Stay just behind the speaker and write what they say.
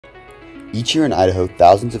Each year in Idaho,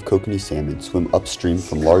 thousands of kokanee salmon swim upstream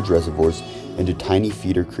from large reservoirs into tiny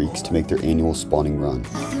feeder creeks to make their annual spawning run.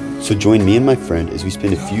 So join me and my friend as we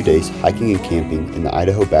spend a few days hiking and camping in the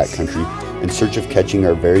Idaho backcountry in search of catching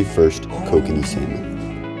our very first kokanee salmon.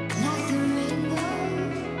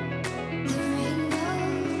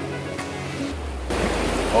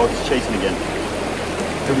 Oh, it's chasing again.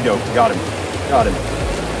 Here we go. Got him. Got him.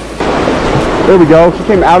 There we go. He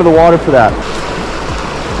came out of the water for that.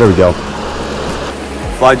 There we go.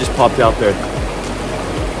 Fly just popped out there.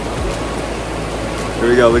 Here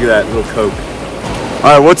we go. Look at that little coke.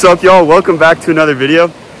 All right, what's up, y'all? Welcome back to another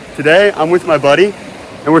video. Today, I'm with my buddy,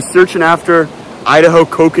 and we're searching after Idaho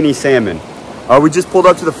Kokanee salmon. We just pulled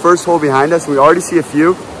up to the first hole behind us, and we already see a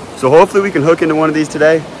few. So hopefully we can hook into one of these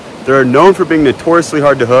today. They're known for being notoriously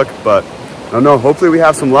hard to hook, but I don't know, hopefully we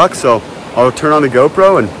have some luck. So I'll turn on the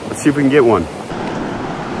GoPro and let's see if we can get one.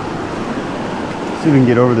 See if we can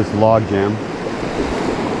get over this log jam.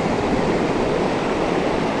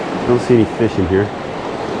 Don't see any fish in here.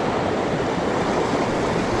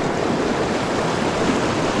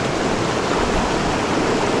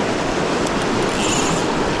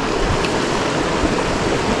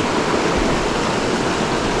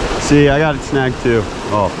 See, I got it snagged too.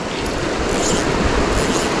 Oh.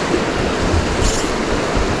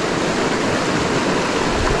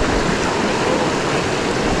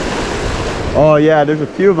 Oh yeah, there's a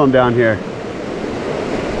few of them down here.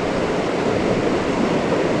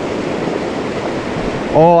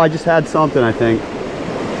 Oh, I just had something, I think.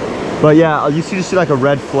 But yeah, you just see like a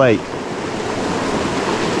red flake.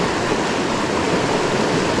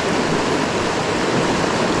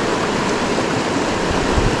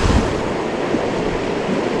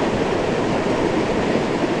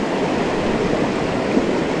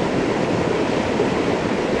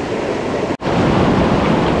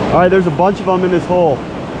 All right, there's a bunch of them in this hole.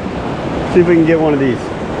 Let's see if we can get one of these.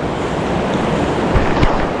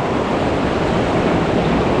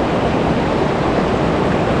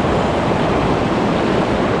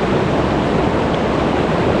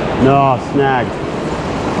 No, snagged.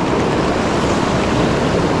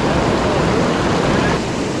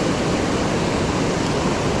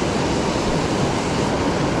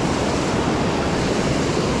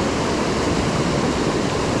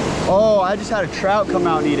 Oh, I just had a trout come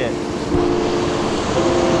out and eat it.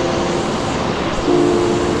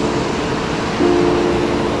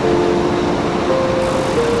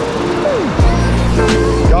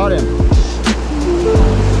 Got him.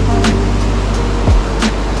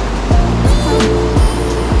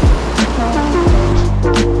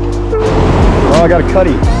 Oh, I got a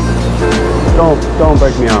cutty. Don't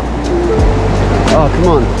break me out. Oh, come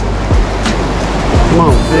on. Come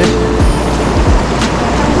on, fish.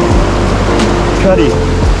 Cutty.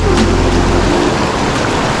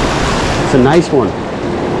 It's a nice one.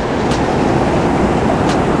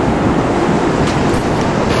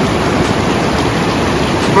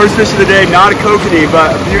 First fish of the day, not a kokanee,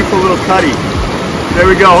 but a beautiful little cutty. There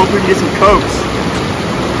we go. Hopefully we can get some cokes.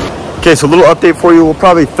 Okay, so a little update for you. We're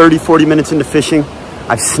probably 30-40 minutes into fishing.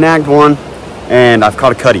 I've snagged one and I've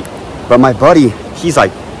caught a cutty. But my buddy, he's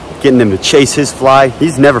like getting him to chase his fly.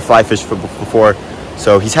 He's never fly fished before,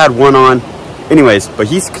 so he's had one on. Anyways, but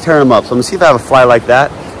he's tearing them up. So I'm gonna see if I have a fly like that.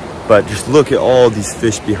 But just look at all these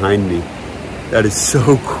fish behind me. That is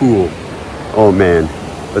so cool. Oh man.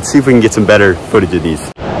 Let's see if we can get some better footage of these.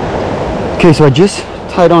 Okay, so I just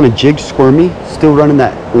tied on a jig squirmy, still running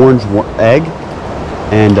that orange egg.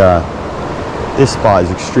 And this spot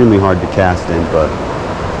is extremely hard to cast in, but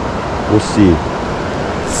we'll see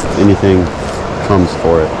if anything comes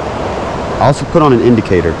for it. I also put on an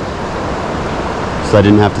indicator so I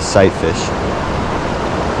didn't have to sight fish.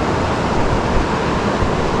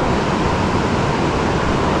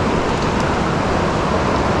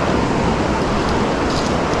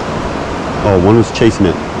 Oh, one was chasing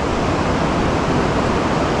it.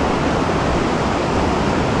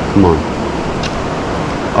 Come on.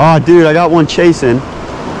 Oh, dude, I got one chasing.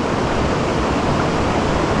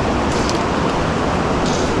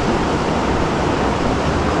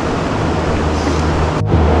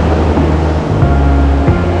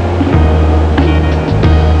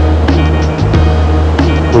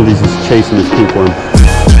 One of these is chasing this pink worm.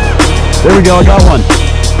 There we go, I got one.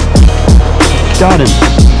 Got him.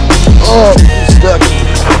 Oh, he's stuck.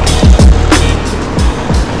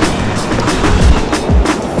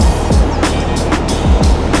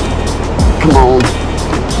 Come on.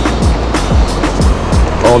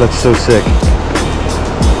 Oh, that's so sick.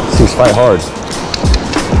 These things fight hard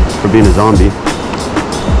for being a zombie.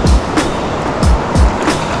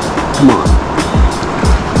 Come on.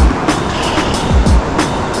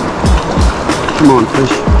 Come on, fish.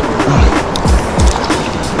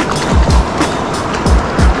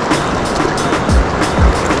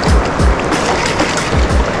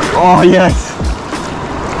 Oh, yes.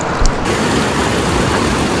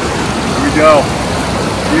 Here we go.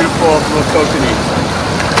 Beautiful little kokanee.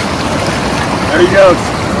 There he goes.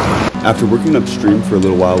 After working upstream for a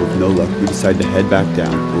little while with no luck, we decided to head back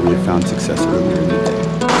down where we had found success earlier in the day.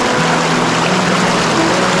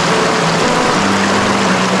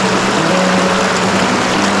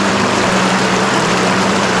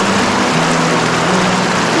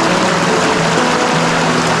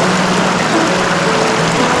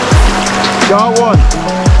 Got one.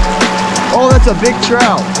 Oh, that's a big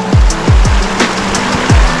trout.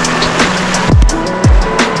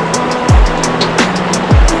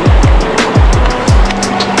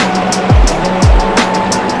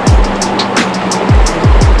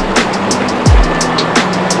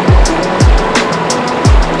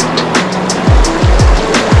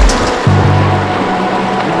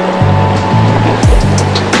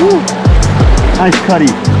 Woo. Nice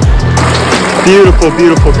cutty. Beautiful,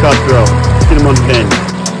 beautiful cutthroat. Get him on fin.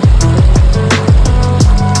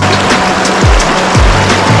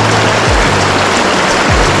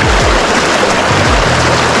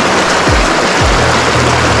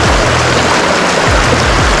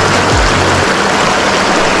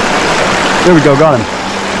 There we go, got him.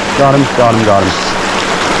 Got him, got him, got him.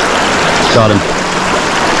 Got him.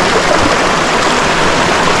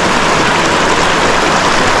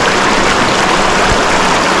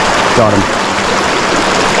 Got him.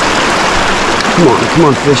 Come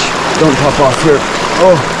on, fish. Don't pop off here.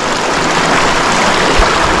 Oh.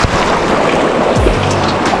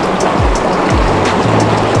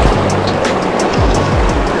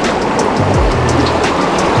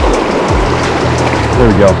 There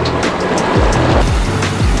we go.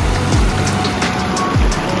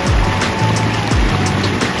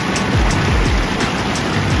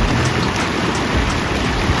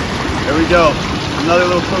 There we go. Another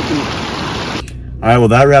little kokanee. All right, well,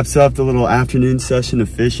 that wraps up the little afternoon session of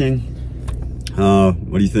fishing.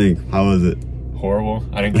 What do you think? How was it? Horrible.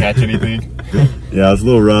 I didn't catch anything. Yeah, it was a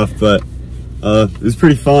little rough, but it was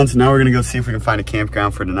pretty fun. So now we're gonna go see if we can find a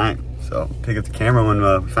campground for tonight. So pick up the camera when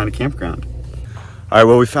we find a campground. All right,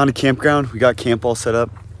 well, we found a campground. We got camp all set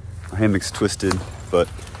up. Our hammock's twisted, but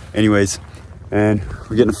anyways, and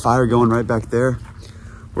we're getting a fire going right back there.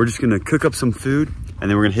 We're just gonna cook up some food, and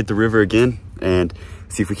then we're gonna hit the river again and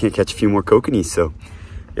see if we can't catch a few more kokanees. So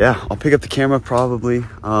yeah, I'll pick up the camera probably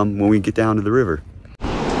when we get down to the river.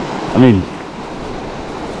 I mean,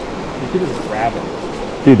 you could just grab them.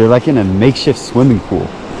 Dude, they're like in a makeshift swimming pool.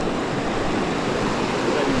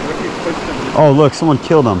 Oh, look, someone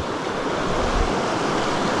killed them.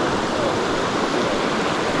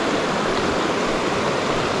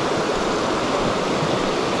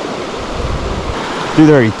 Dude,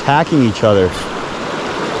 they're attacking each other.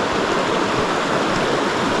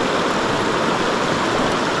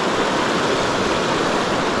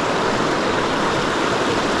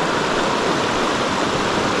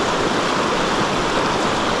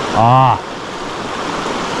 Ah,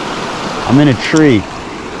 I'm in a tree.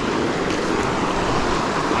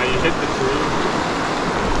 Oh, you hit the tree.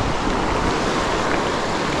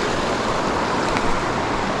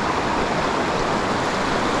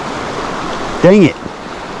 Dang it.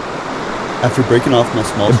 After breaking off my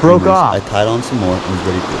small It broke streamers, off. I tied on some more and was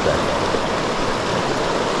ready to put it back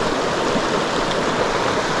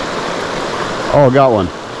out. Oh, got one.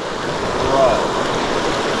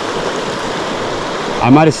 I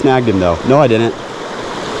might have snagged him though. No, I didn't.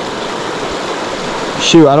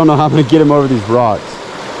 Shoot, I don't know how I'm gonna get him over these rocks.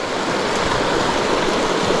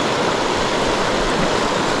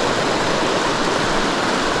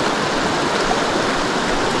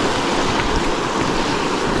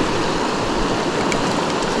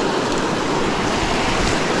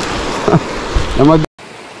 Am I?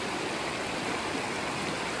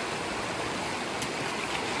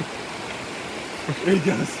 There he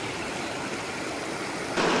goes.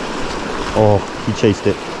 Oh, he chased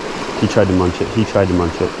it. He tried to munch it. He tried to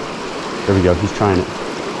munch it. There we go. He's trying it.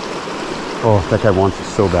 Oh, that guy wants it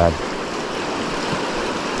so bad.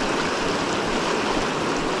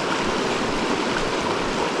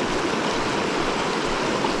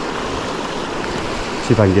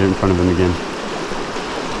 See if I can get it in front of him again.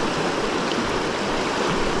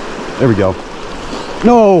 There we go.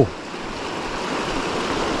 No!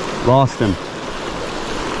 Lost him.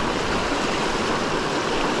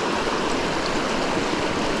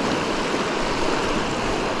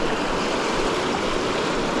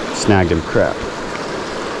 Snagged him. Crap.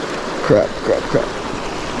 Crap, crap, crap.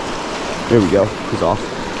 There we go. He's off.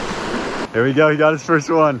 There we go. He got his first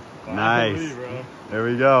one. Finally, Nice. bro. There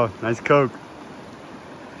we go. Nice Coke.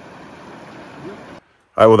 All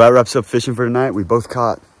right, well, that wraps up fishing for tonight. We both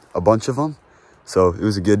caught a bunch of them, so it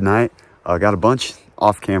was a good night. Got a bunch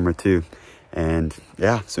off camera too. And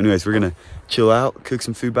yeah, so anyways, we're gonna chill out, cook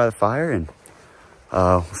some food by the fire, and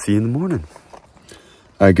we'll see you in the morning.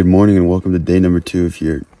 All right, good morning and welcome to day number 2 of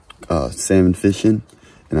your salmon fishing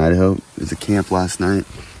in Idaho. It was a camp last night.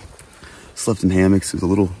 Slept in hammocks. It was a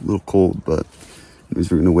little cold, but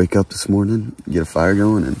anyways, we're gonna wake up this morning, get a fire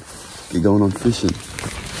going, and get going on fishing.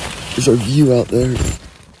 There's our view out there.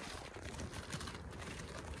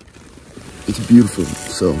 It's beautiful,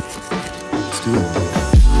 so let's do it.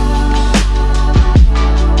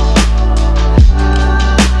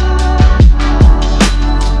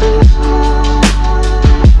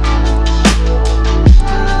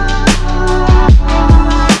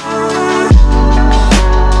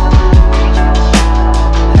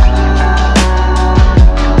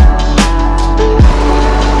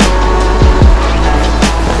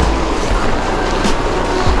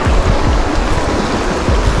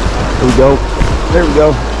 There we go.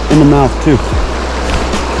 In the mouth too.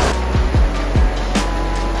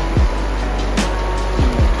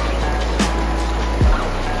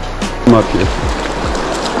 Come up here.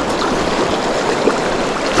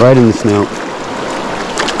 Right in the snout.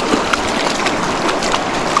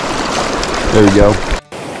 There we go.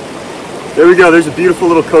 There we go. There's a beautiful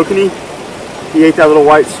little kokanee. He ate that little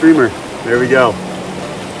white streamer. There we go.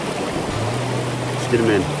 Let's get him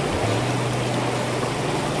in.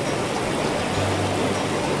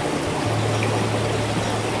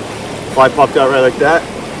 Fly popped out right like that.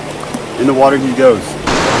 In the water he goes.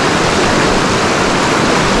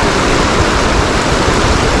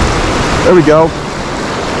 There we go.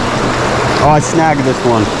 Oh, I snagged this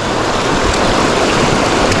one.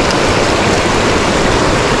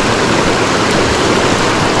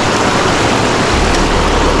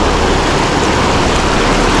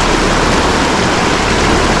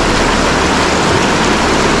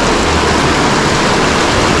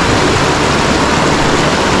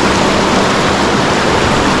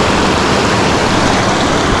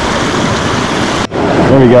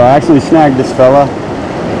 There we go. I actually snagged this fella.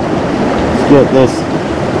 Let's get this.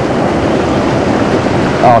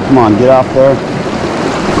 Oh, come on, get off there.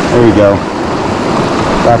 There we go.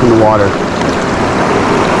 Back in the water.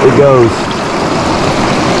 It goes.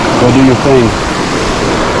 Go do your thing.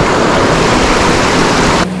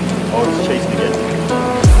 Oh, it's chasing again.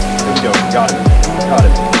 There we go. Got it. Got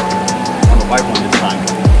it. On the white one this time.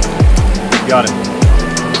 Got it.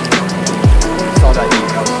 Saw that eat.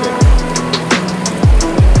 That was sick.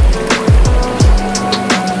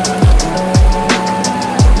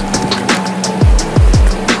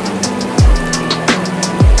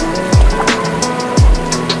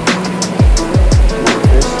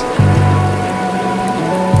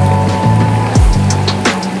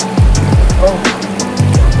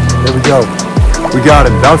 We got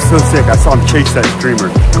him. That was so sick. I saw him chase that streamer.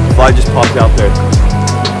 Fly just popped out there.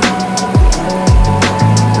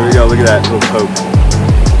 There we go. Look at that little poke.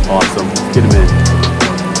 Awesome. Let's get him in.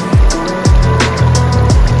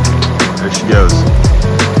 There she goes.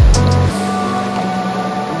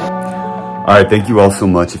 All right. Thank you all so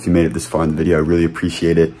much if you made it this far in the video. I really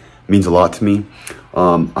appreciate it. It means a lot to me.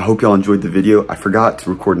 I hope y'all enjoyed the video. I forgot to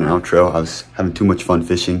record an outro. I was having too much fun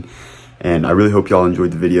fishing. And I really hope y'all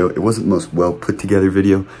enjoyed the video. It wasn't the most well put together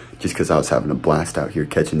video just because I was having a blast out here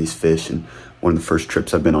catching these fish and one of the first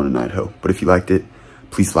trips I've been on in Idaho. But if you liked it,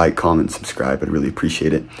 please like, comment, subscribe. I'd really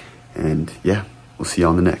appreciate it. And yeah, we'll see you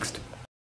on the next.